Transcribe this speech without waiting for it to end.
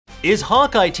Is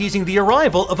Hawkeye teasing the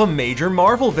arrival of a major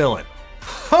Marvel villain?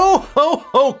 Ho ho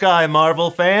Hawkeye,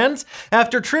 Marvel fans!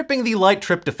 After tripping the light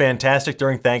trip to Fantastic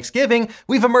during Thanksgiving,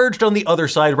 we've emerged on the other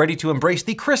side ready to embrace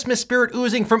the Christmas spirit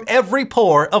oozing from every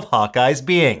pore of Hawkeye's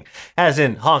being. As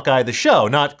in Hawkeye the show,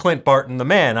 not Clint Barton the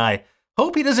man. I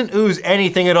hope he doesn't ooze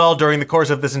anything at all during the course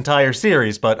of this entire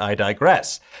series, but I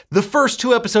digress. The first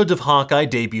 2 episodes of Hawkeye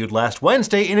debuted last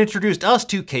Wednesday and introduced us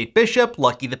to Kate Bishop,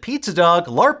 Lucky the Pizza Dog,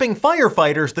 LARPing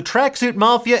firefighters, the Tracksuit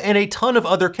Mafia, and a ton of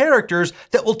other characters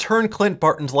that will turn Clint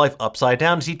Barton's life upside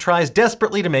down as he tries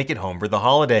desperately to make it home for the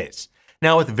holidays.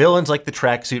 Now, with villains like the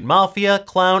Tracksuit Mafia,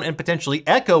 Clown, and potentially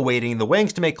Echo waiting in the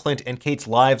wings to make Clint and Kate's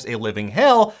lives a living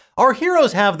hell, our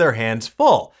heroes have their hands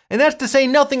full. And that's to say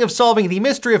nothing of solving the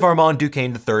mystery of Armand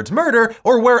Duquesne III's murder,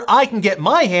 or where I can get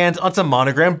my hands on some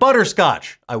monogrammed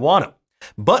butterscotch. I want 'em.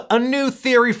 But a new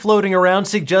theory floating around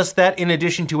suggests that in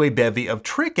addition to a bevy of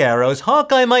trick arrows,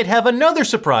 Hawkeye might have another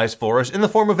surprise for us in the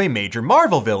form of a major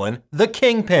Marvel villain, the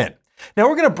Kingpin. Now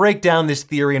we're going to break down this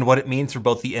theory and what it means for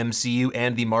both the MCU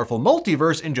and the Marvel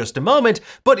multiverse in just a moment,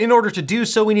 but in order to do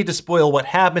so we need to spoil what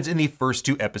happens in the first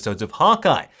 2 episodes of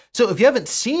Hawkeye. So if you haven't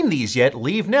seen these yet,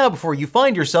 leave now before you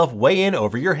find yourself way in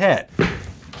over your head.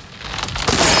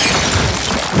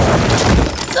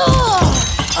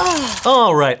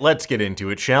 Alright, let's get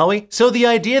into it, shall we? So the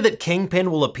idea that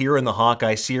Kingpin will appear in the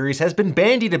Hawkeye series has been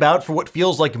bandied about for what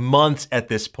feels like months at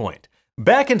this point.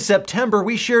 Back in September,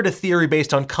 we shared a theory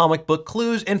based on comic book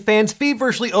clues and fans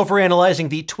feverishly overanalyzing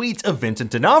the tweets of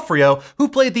Vincent D'Onofrio, who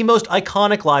played the most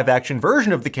iconic live-action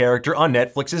version of the character on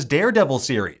Netflix's Daredevil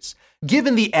series.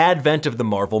 Given the advent of the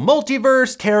Marvel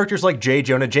multiverse, characters like J.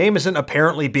 Jonah Jameson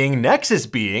apparently being Nexus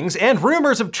beings, and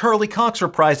rumors of Charlie Cox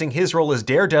reprising his role as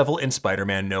Daredevil in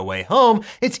Spider-Man No Way Home,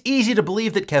 it's easy to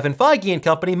believe that Kevin Feige and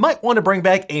company might want to bring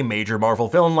back a major Marvel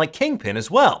villain like Kingpin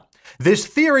as well. This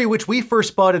theory, which we first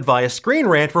spotted via Screen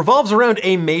Rant, revolves around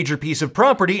a major piece of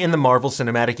property in the Marvel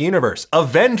Cinematic Universe,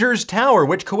 Avengers Tower,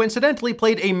 which coincidentally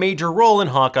played a major role in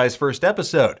Hawkeye's first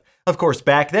episode. Of course,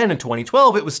 back then in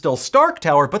 2012, it was still Stark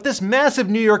Tower, but this massive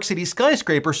New York City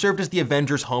skyscraper served as the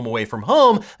Avengers' home away from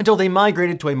home until they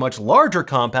migrated to a much larger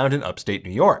compound in upstate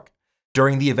New York.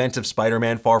 During the events of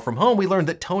Spider-Man Far From Home, we learned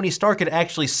that Tony Stark had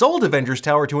actually sold Avengers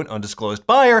Tower to an undisclosed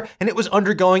buyer, and it was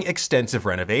undergoing extensive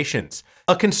renovations.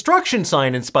 A construction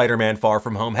sign in Spider-Man Far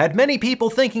From Home had many people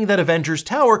thinking that Avengers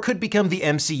Tower could become the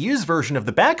MCU's version of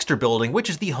the Baxter Building, which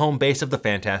is the home base of the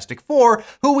Fantastic Four,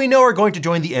 who we know are going to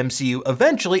join the MCU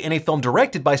eventually in a film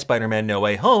directed by Spider-Man No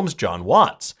Way Home's John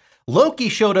Watts. Loki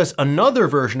showed us another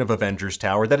version of Avengers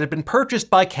Tower that had been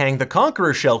purchased by Kang the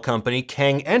Conqueror's shell company,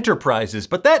 Kang Enterprises,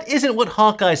 but that isn't what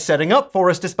Hawkeye's setting up for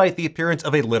us despite the appearance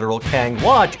of a literal Kang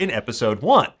watch in episode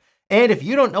 1. And if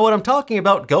you don't know what I'm talking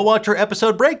about, go watch our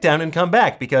episode breakdown and come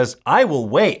back, because I will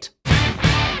wait.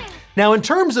 Now, in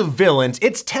terms of villains,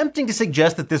 it's tempting to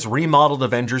suggest that this remodeled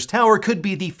Avengers Tower could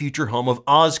be the future home of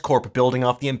Oscorp, building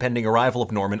off the impending arrival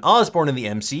of Norman Osborn in the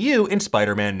MCU in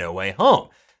Spider-Man No Way Home.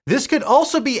 This could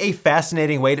also be a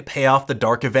fascinating way to pay off the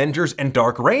Dark Avengers and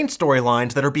Dark Reign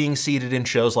storylines that are being seeded in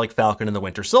shows like Falcon and the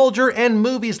Winter Soldier and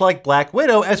movies like Black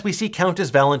Widow, as we see Countess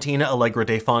Valentina Allegra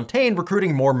de Fontaine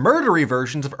recruiting more murdery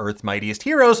versions of Earth's mightiest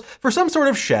heroes for some sort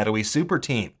of shadowy super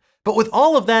team. But with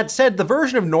all of that said, the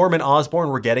version of Norman Osborn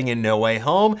we're getting in No Way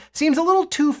Home seems a little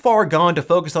too far gone to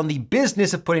focus on the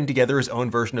business of putting together his own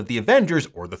version of the Avengers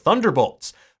or the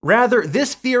Thunderbolts. Rather,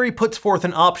 this theory puts forth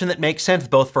an option that makes sense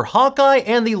both for Hawkeye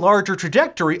and the larger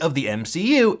trajectory of the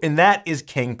MCU, and that is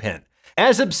Kingpin.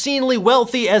 As obscenely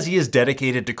wealthy as he is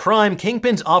dedicated to crime,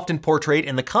 Kingpin's often portrayed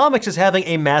in the comics as having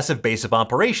a massive base of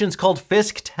operations called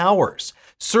Fisk Towers.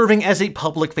 Serving as a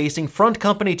public-facing front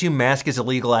company to mask his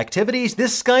illegal activities,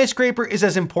 this skyscraper is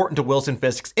as important to Wilson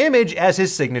Fisk's image as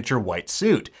his signature white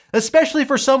suit, especially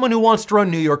for someone who wants to run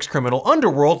New York's criminal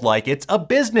underworld like it's a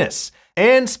business.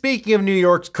 And speaking of New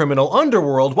York's criminal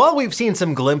underworld, while we've seen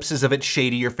some glimpses of its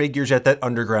shadier figures at that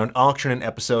underground auction in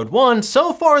episode 1,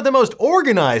 so far the most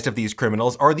organized of these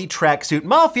criminals are the Tracksuit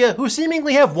Mafia, who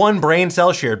seemingly have one brain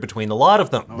cell shared between the lot of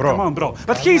them. Come on, bro.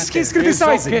 But he's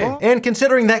criticizing. And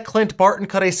considering that Clint Barton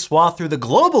cut a swath through the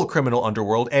global criminal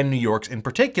underworld, and New York's in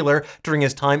particular, during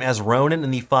his time as Ronin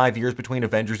in the 5 years between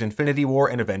Avengers Infinity War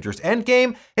and Avengers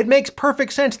Endgame, it makes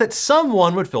perfect sense that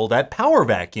someone would fill that power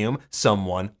vacuum,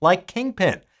 someone like Kingpin.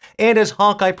 And as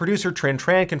Hawkeye producer Trinh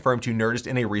Tran confirmed to Nerdist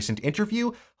in a recent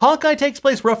interview, Hawkeye takes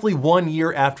place roughly 1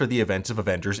 year after the events of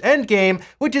Avengers Endgame,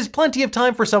 which is plenty of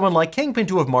time for someone like Kingpin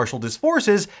to have marshaled his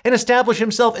forces and establish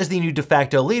himself as the new de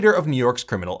facto leader of New York's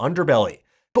criminal underbelly.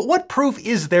 But what proof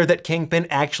is there that Kingpin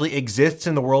actually exists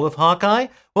in the world of Hawkeye?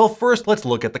 Well, first let's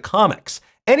look at the comics.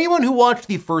 Anyone who watched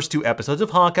the first 2 episodes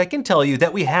of Hawkeye can tell you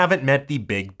that we haven't met the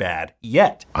big bad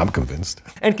yet. I'm convinced.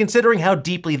 And considering how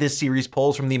deeply this series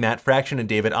pulls from the Matt Fraction and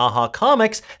David Aja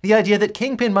comics, the idea that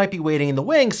Kingpin might be waiting in the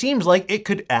wings seems like it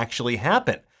could actually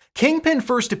happen. Kingpin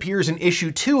first appears in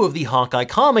issue 2 of the Hawkeye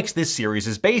comics this series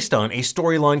is based on, a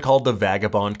storyline called The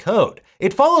Vagabond Code.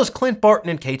 It follows Clint, Barton,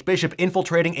 and Kate Bishop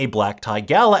infiltrating a black tie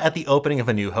gala at the opening of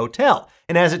a new hotel.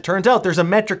 And as it turns out, there's a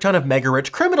metric ton of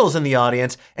mega-rich criminals in the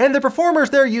audience, and the performers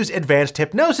there use advanced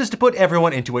hypnosis to put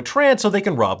everyone into a trance so they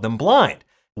can rob them blind.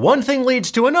 One thing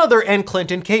leads to another, and Clint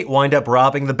and Kate wind up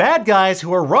robbing the bad guys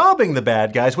who are robbing the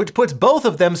bad guys, which puts both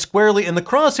of them squarely in the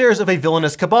crosshairs of a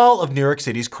villainous cabal of New York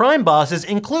City's crime bosses,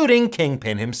 including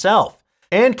Kingpin himself.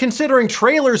 And considering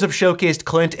trailers have showcased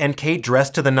Clint and Kate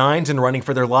dressed to the nines and running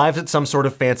for their lives at some sort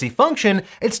of fancy function,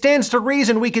 it stands to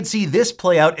reason we could see this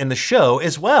play out in the show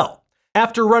as well.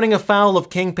 After running afoul of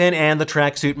Kingpin and the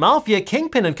Tracksuit Mafia,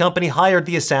 Kingpin and company hired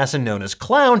the assassin known as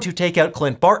Clown to take out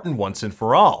Clint Barton once and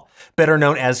for all. Better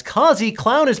known as Kazi,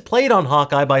 Clown is played on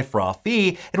Hawkeye by Fra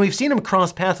Fee, and we've seen him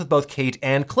cross paths with both Kate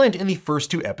and Clint in the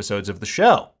first 2 episodes of the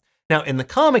show. Now, in the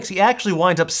comics, he actually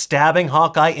winds up stabbing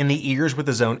Hawkeye in the ears with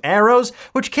his own arrows,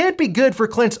 which can't be good for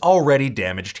Clint's already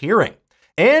damaged hearing.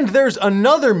 And there's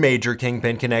another major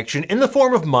Kingpin connection in the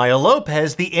form of Maya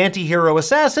Lopez, the anti-hero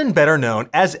assassin better known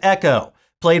as Echo.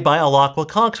 Played by Alaqua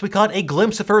Cox, we caught a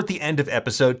glimpse of her at the end of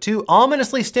episode 2,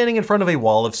 ominously standing in front of a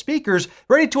wall of speakers,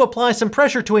 ready to apply some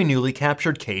pressure to a newly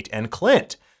captured Kate and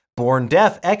Clint. Born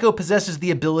deaf, Echo possesses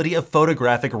the ability of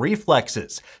photographic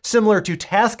reflexes. Similar to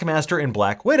Taskmaster in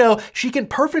Black Widow, she can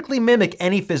perfectly mimic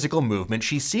any physical movement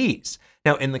she sees.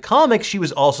 Now, in the comics, she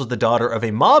was also the daughter of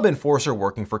a mob enforcer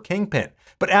working for Kingpin.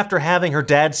 But after having her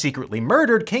dad secretly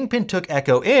murdered, Kingpin took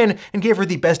Echo in and gave her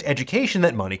the best education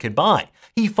that money could buy.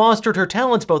 He fostered her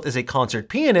talents both as a concert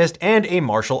pianist and a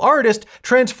martial artist,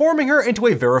 transforming her into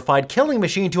a verified killing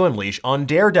machine to unleash on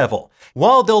Daredevil.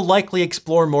 While they'll likely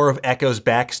explore more of Echo's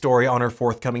backstory on her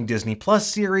forthcoming Disney Plus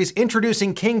series,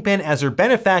 introducing Kingpin as her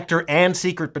benefactor and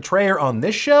secret betrayer on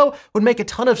this show would make a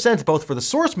ton of sense both for the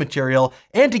source material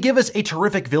and to give us a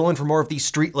terrific villain for more of these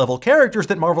street-level characters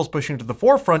that Marvel's pushing to the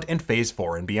forefront in Phase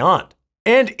 4 and beyond.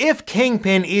 And if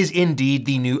Kingpin is indeed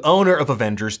the new owner of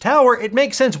Avengers Tower, it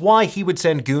makes sense why he would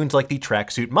send goons like the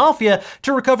Tracksuit Mafia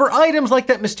to recover items like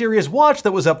that mysterious watch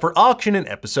that was up for auction in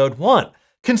episode 1.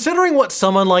 Considering what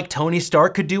someone like Tony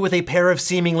Stark could do with a pair of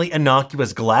seemingly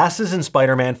innocuous glasses in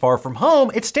Spider-Man Far From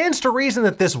Home, it stands to reason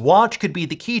that this watch could be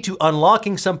the key to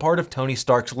unlocking some part of Tony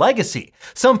Stark's legacy,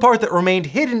 some part that remained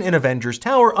hidden in Avengers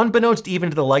Tower unbeknownst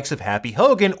even to the likes of Happy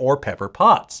Hogan or Pepper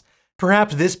Potts.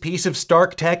 Perhaps this piece of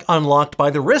Stark tech unlocked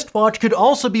by the wristwatch could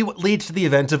also be what leads to the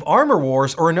events of Armor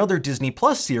Wars or another Disney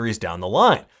Plus series down the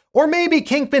line. Or maybe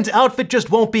Kingpin's outfit just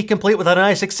won't be complete without a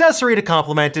nice accessory to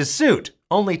complement his suit.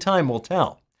 Only time will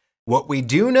tell. What we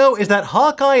do know is that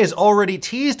Hawkeye has already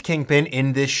teased Kingpin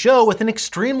in this show with an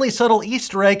extremely subtle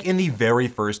Easter egg in the very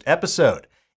first episode.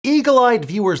 Eagle-eyed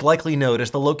viewers likely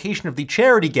noticed the location of the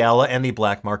charity gala and the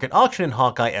black market auction in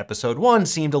Hawkeye episode 1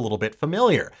 seemed a little bit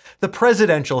familiar. The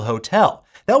Presidential Hotel.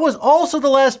 That was also the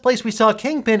last place we saw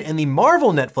Kingpin in the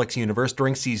Marvel Netflix universe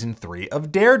during season 3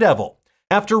 of Daredevil.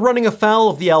 After running afoul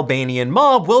of the Albanian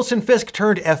mob, Wilson Fisk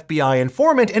turned FBI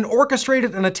informant and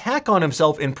orchestrated an attack on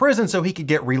himself in prison so he could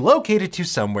get relocated to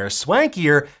somewhere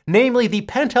swankier, namely the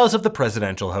penthouse of the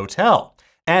Presidential Hotel.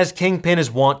 As Kingpin is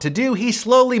wont to do, he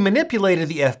slowly manipulated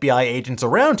the FBI agents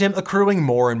around him, accruing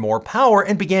more and more power,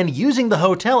 and began using the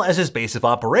hotel as his base of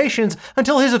operations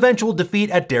until his eventual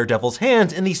defeat at Daredevil's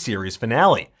hands in the series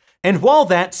finale. And while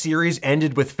that series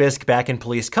ended with Fisk back in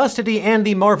police custody and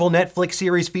the Marvel Netflix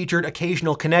series featured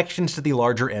occasional connections to the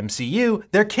larger MCU,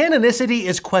 their canonicity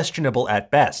is questionable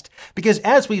at best. Because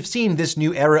as we've seen this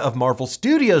new era of Marvel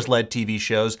Studios-led TV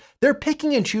shows, they're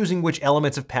picking and choosing which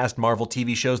elements of past Marvel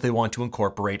TV shows they want to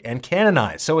incorporate and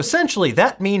canonize. So essentially,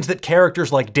 that means that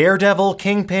characters like Daredevil,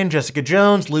 Kingpin, Jessica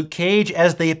Jones, Luke Cage,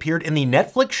 as they appeared in the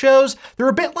Netflix shows, they're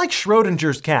a bit like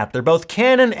Schrodinger's cat. They're both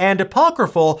canon and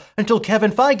apocryphal until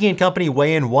Kevin Feige and company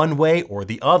weigh in one way or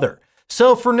the other.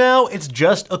 So for now, it's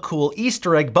just a cool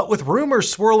Easter egg, but with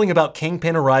rumors swirling about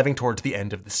Kingpin arriving towards the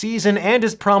end of the season and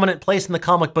his prominent place in the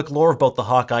comic book lore of both the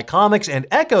Hawkeye comics and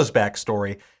Echo's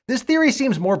backstory, this theory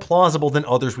seems more plausible than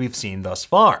others we've seen thus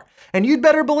far. And you'd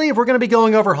better believe we're going to be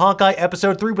going over Hawkeye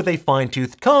episode 3 with a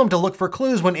fine-toothed comb to look for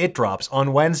clues when it drops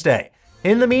on Wednesday.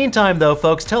 In the meantime though,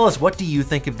 folks, tell us, what do you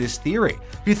think of this theory?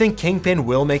 Do you think Kingpin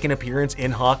will make an appearance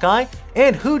in Hawkeye?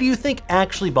 And who do you think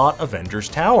actually bought Avengers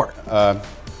Tower?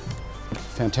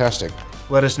 Fantastic.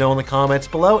 Let us know in the comments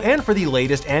below, and for the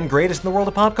latest and greatest in the world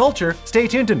of pop culture, stay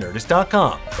tuned to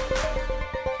Nerdist.com.